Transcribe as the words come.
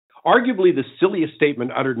Arguably the silliest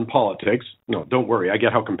statement uttered in politics. No, don't worry, I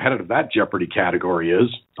get how competitive that Jeopardy category is.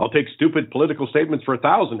 I'll take stupid political statements for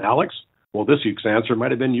 1,000, Alex. Well, this week's answer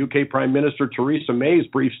might have been UK Prime Minister Theresa May's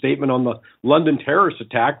brief statement on the London terrorist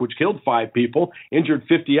attack, which killed 5 people, injured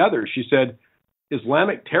 50 others. She said,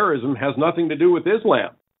 Islamic terrorism has nothing to do with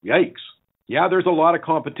Islam. Yikes. Yeah, there's a lot of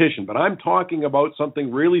competition, but I'm talking about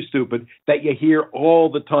something really stupid that you hear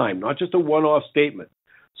all the time, not just a one-off statement.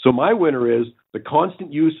 So my winner is the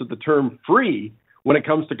constant use of the term free when it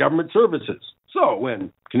comes to government services. So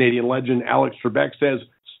when Canadian legend Alex Trebek says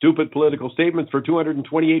stupid political statements for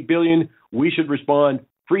 $228 billion, we should respond,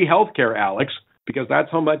 free healthcare, Alex, because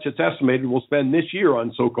that's how much it's estimated we'll spend this year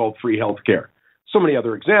on so-called free healthcare. So many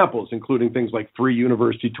other examples, including things like free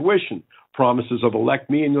university tuition, promises of elect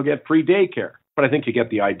me and you'll get free daycare. But I think you get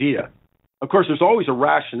the idea. Of course, there's always a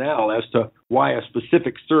rationale as to why a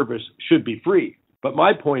specific service should be free. But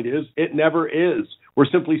my point is, it never is. We're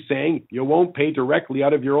simply saying you won't pay directly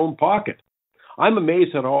out of your own pocket. I'm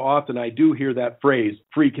amazed at how often I do hear that phrase,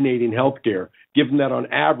 free Canadian healthcare, given that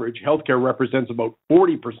on average, healthcare represents about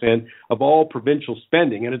 40% of all provincial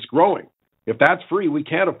spending, and it's growing. If that's free, we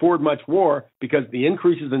can't afford much more because the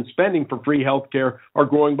increases in spending for free healthcare are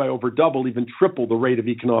growing by over double, even triple the rate of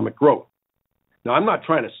economic growth. Now, I'm not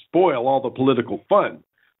trying to spoil all the political fun,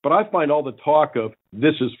 but I find all the talk of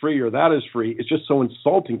this is free or that is free is just so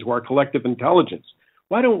insulting to our collective intelligence.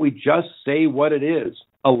 Why don't we just say what it is?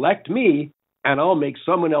 Elect me, and I'll make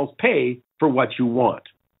someone else pay for what you want.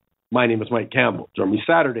 My name is Mike Campbell. Join me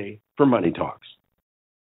Saturday for Money Talks.